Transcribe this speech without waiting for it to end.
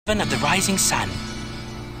husband of the rising sun.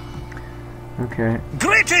 Okay.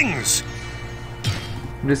 Greetings!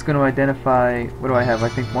 I'm just going to identify... What do I have? I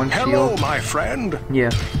think one shield. Hello, my friend. Yeah.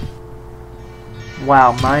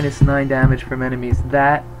 Wow, -9 damage from enemies.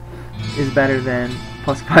 That is better than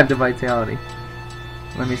 +5 to vitality.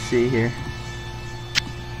 Let me see here.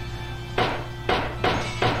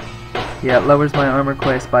 Yeah, it lowers my armor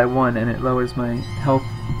class by 1, and it lowers my health,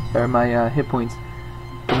 or my hit points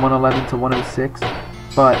from 111 to 106,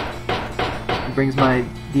 but it brings my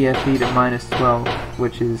DFE to -12,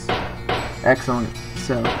 which is excellent,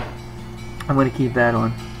 so I'm going to keep that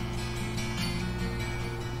on.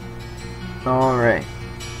 Alright.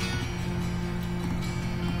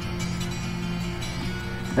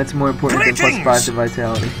 That's more important than +5 to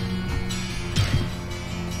vitality.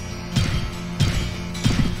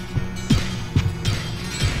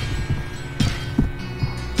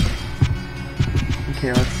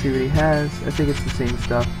 Okay, let's see what he has. I think it's the same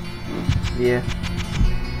stuff. Yeah.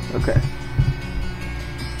 Okay.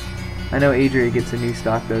 I know Adria gets a new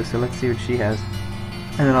stock though, so let's see what she has.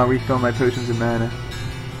 And then I'll refill my potions of mana.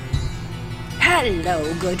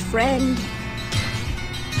 Hello, good friend.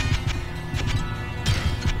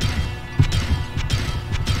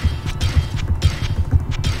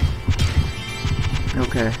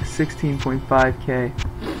 Okay, 16.5k.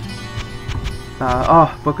 Oh,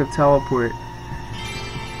 Book of Teleport.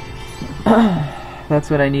 That's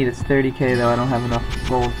what I need. It's 30k though. I don't have enough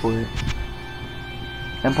gold for it.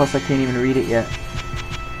 And plus I can't even read it yet.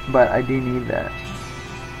 But I do need that.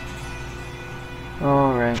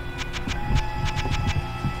 Alright.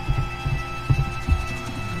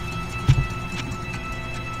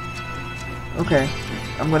 Okay.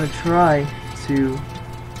 I'm gonna try to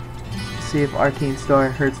see if Arcane Star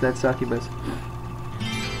hurts that succubus.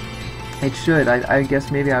 It should. I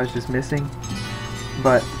guess maybe I was just missing.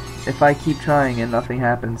 But if I keep trying and nothing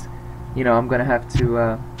happens, you know, I'm gonna have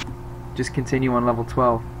to just continue on level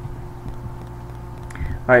 12.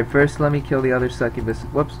 Alright, first let me kill the other succubus.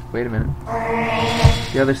 Whoops, wait a minute.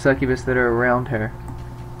 The other succubus that are around her.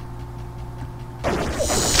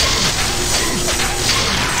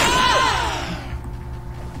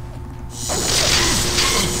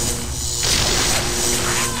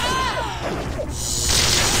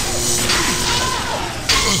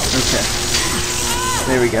 Okay.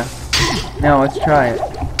 There we go. Now let's try it.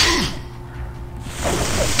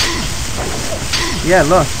 Yeah,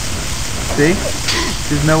 look. See?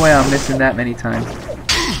 There's no way I'm missing that many times.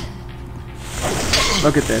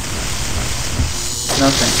 Look at this.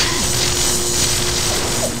 Nothing.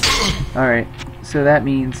 Alright, so that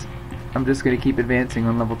means I'm just going to keep advancing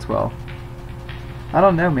on level 12. I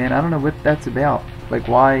don't know, man. I don't know what that's about. Like,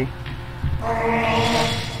 why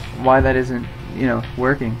that isn't, you know,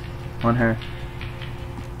 working on her.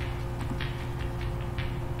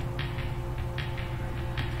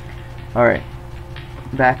 Alright,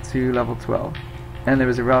 back to level 12. And there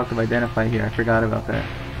was a relic of Identify here, I forgot about that.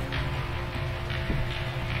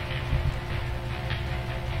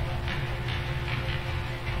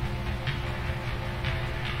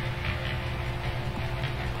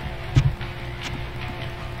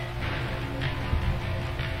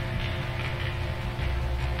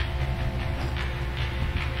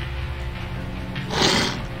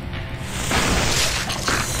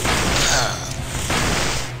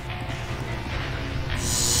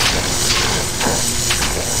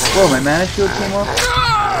 Whoa, my mana shield came off?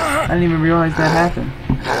 I didn't even realize that happened.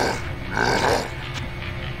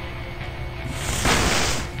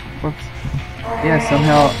 Whoops. Yeah,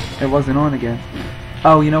 somehow it wasn't on again.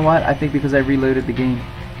 Oh, you know what? I think because I reloaded the game.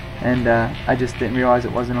 And I just didn't realize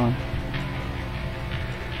it wasn't on.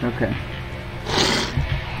 Okay.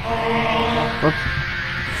 Whoops.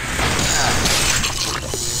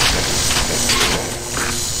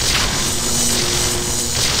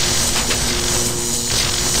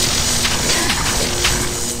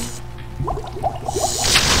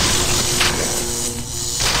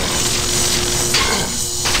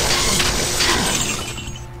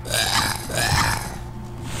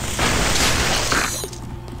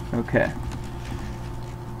 Okay.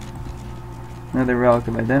 Another relic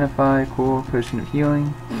of Identify, cool, potion of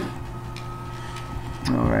healing.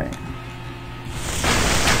 Alright.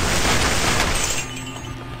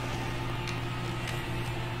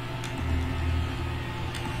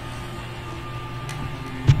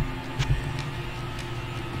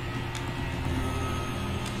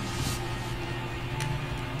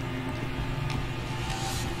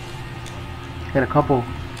 Got a couple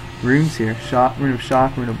runes here. Rune of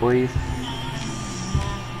Shock, Rune of Blaze.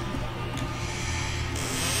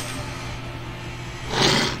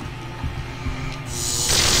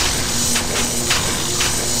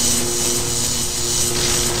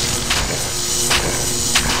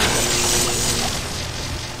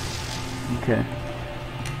 Okay.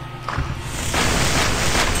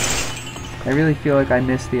 I really feel like I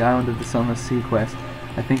missed the Island of the Sunless Sea quest.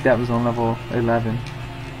 I think that was on level 11.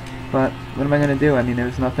 But what am I gonna do? I mean,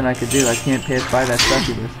 there's nothing I could do. I can't pass by that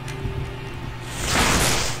succubus.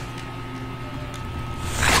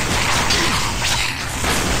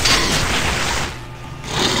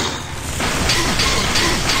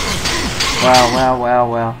 Wow, wow,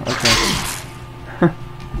 wow, wow. Okay.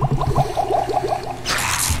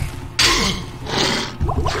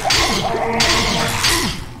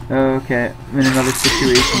 Okay, I'm in another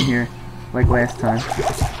situation here, like last time.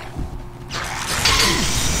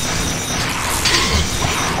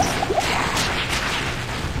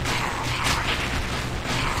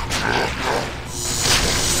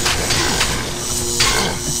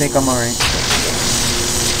 I think I'm alright.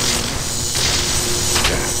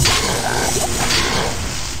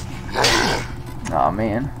 Oh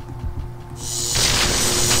man.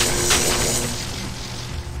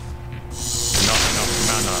 Not enough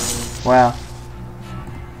mana. Wow.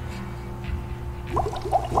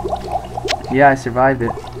 Yeah, I survived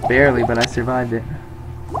it. Barely, but I survived it.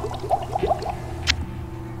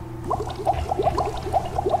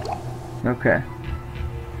 Okay.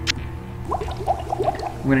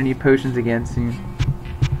 I'm gonna need potions again soon.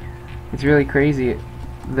 It's really crazy,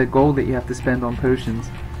 the gold that you have to spend on potions.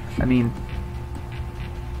 I mean,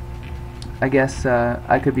 I guess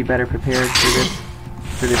I could be better prepared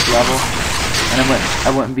for this level, and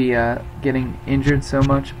I wouldn't be getting injured so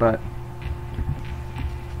much. But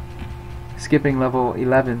skipping level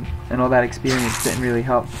 11 and all that experience didn't really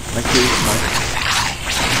help my case much.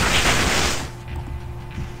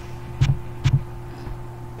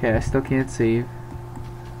 Okay, I still can't save.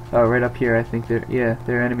 Oh, right up here. I think there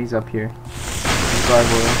are enemies up here.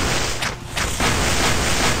 Gargoyle.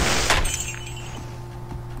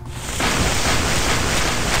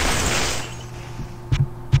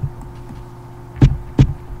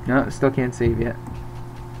 No, still can't save yet.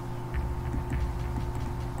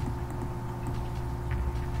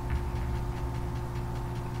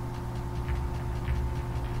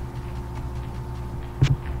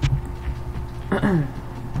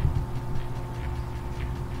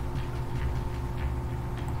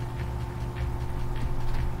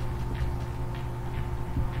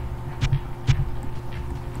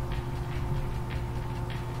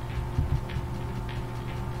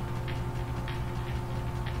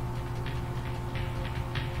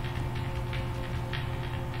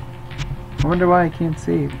 I wonder why I can't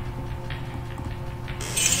save.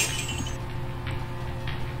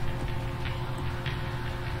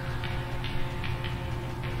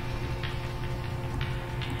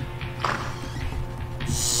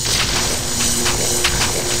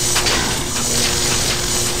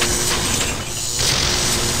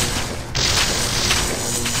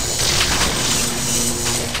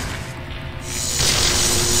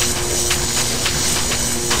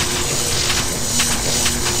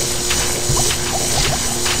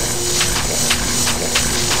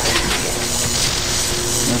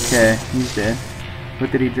 Okay, he's dead.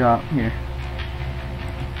 What did he drop here?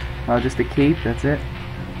 Oh, just a cape, that's it?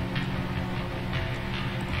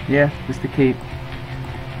 Yeah, just a cape.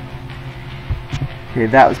 Okay,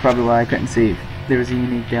 that was probably why I couldn't save. There was a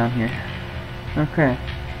unique down here. Okay.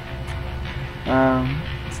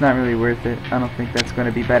 It's not really worth it. I don't think that's going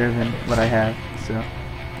to be better than what I have, so.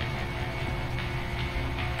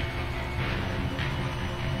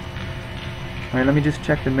 Alright, let me just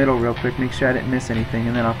check the middle real quick, make sure I didn't miss anything,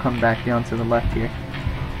 and then I'll come back down to the left here.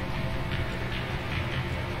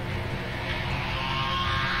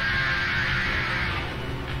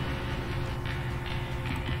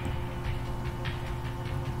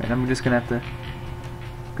 Alright, I'm just gonna have to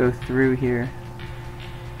go through here.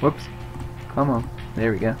 Whoops. Come on.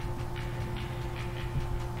 There we go.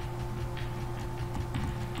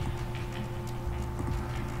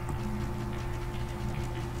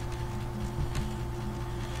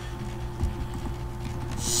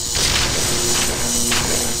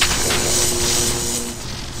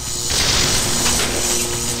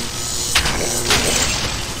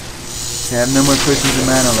 I have no more potions of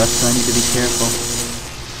mana left, so I need to be careful.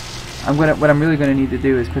 What I'm really going to need to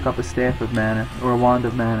do is pick up a staff of mana, or a wand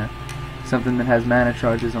of mana. Something that has mana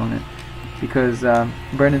charges on it. Because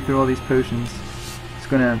burning through all these potions is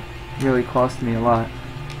going to really cost me a lot.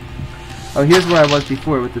 Oh, here's where I was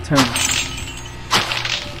before with the tome.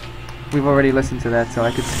 We've already listened to that, so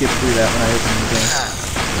I could skip through that when I open the game.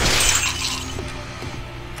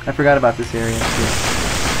 I forgot about this area too.